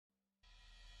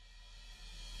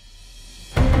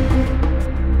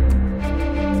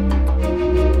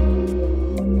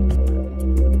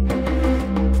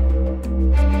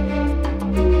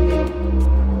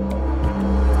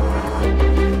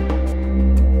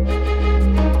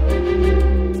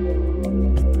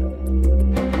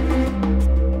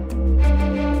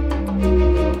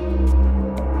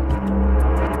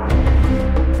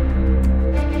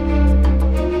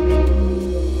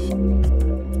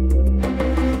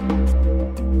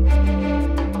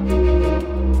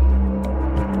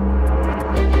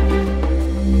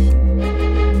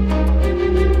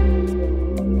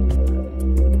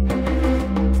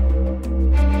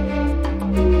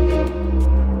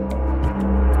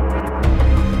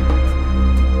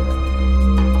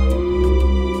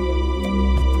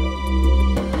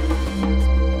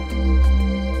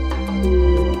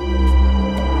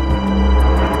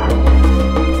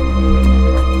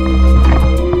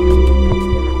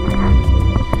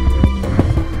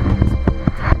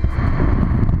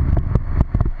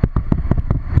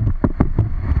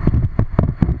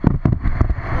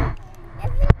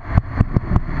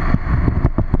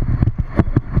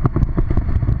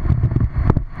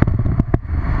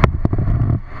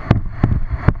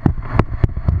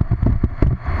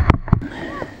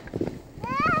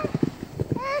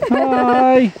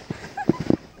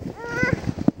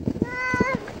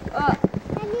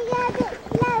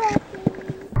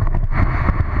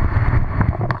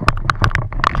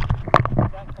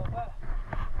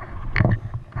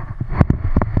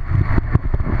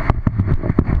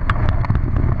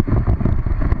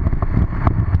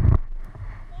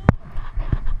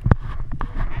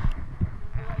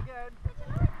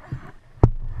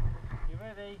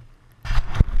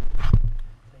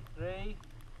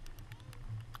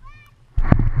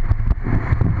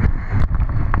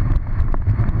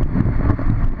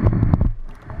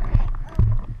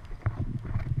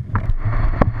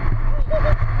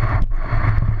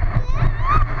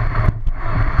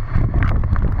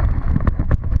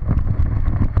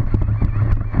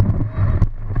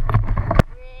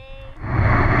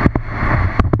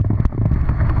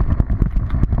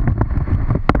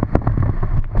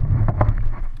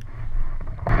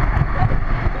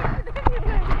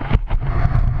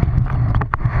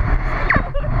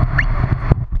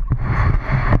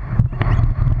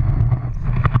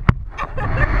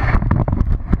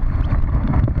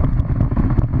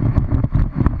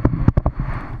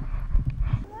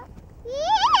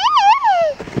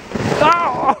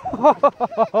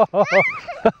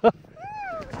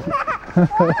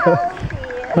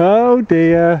Oh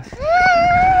dear.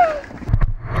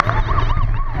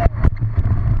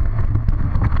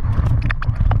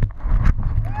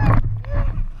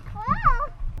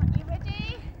 You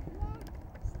ready?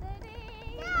 Steady.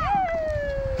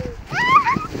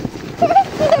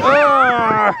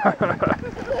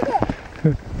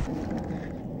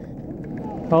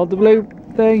 Hold the blue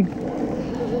thing.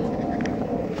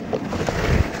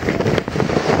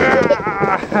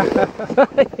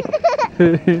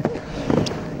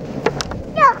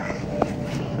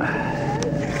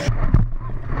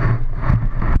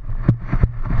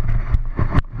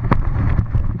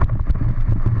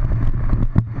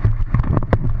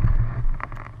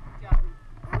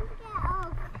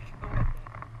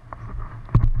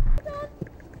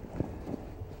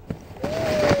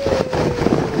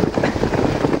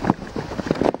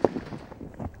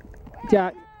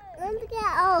 Jack. Let me get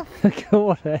off.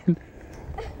 Go on then.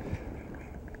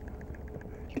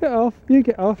 Get off, you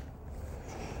get off.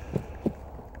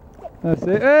 That's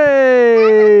it.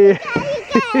 Hey!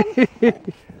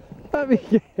 Let me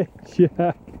get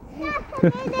Jack.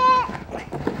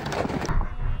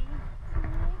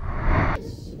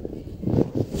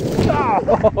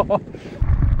 Oh.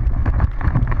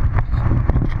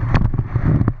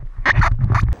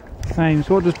 James,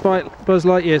 what does Buzz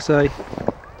Lightyear say?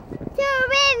 To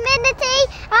infinity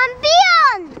and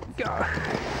beyond! Go.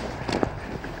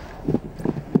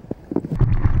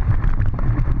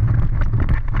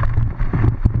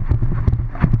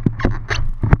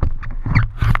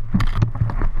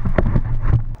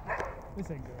 This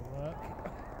ain't gonna work.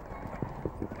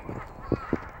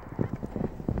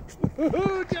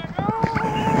 Oh, Jack!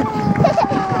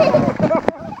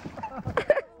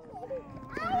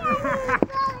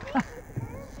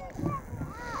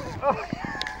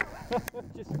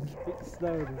 Just keep it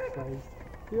slow in his face.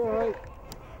 You alright?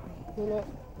 Pull up.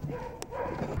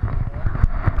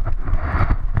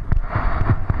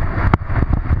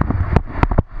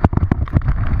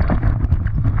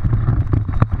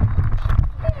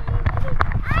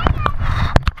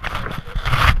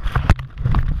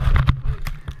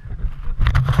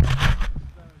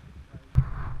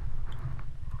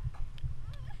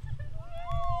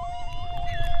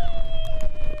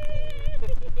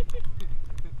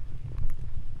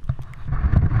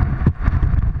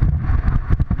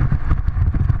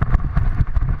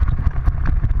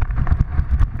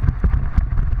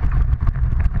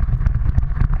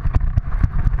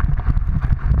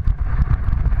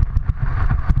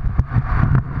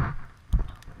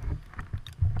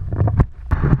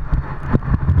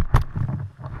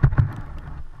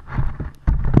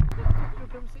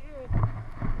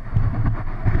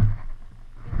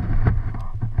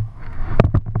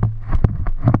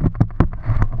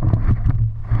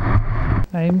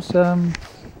 James, so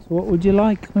what would you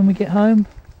like when we get home?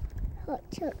 Hot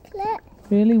chocolate.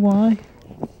 Really? Why?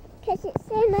 Because it's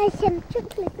so nice and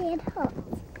chocolatey and hot.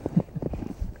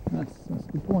 That's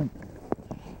the point.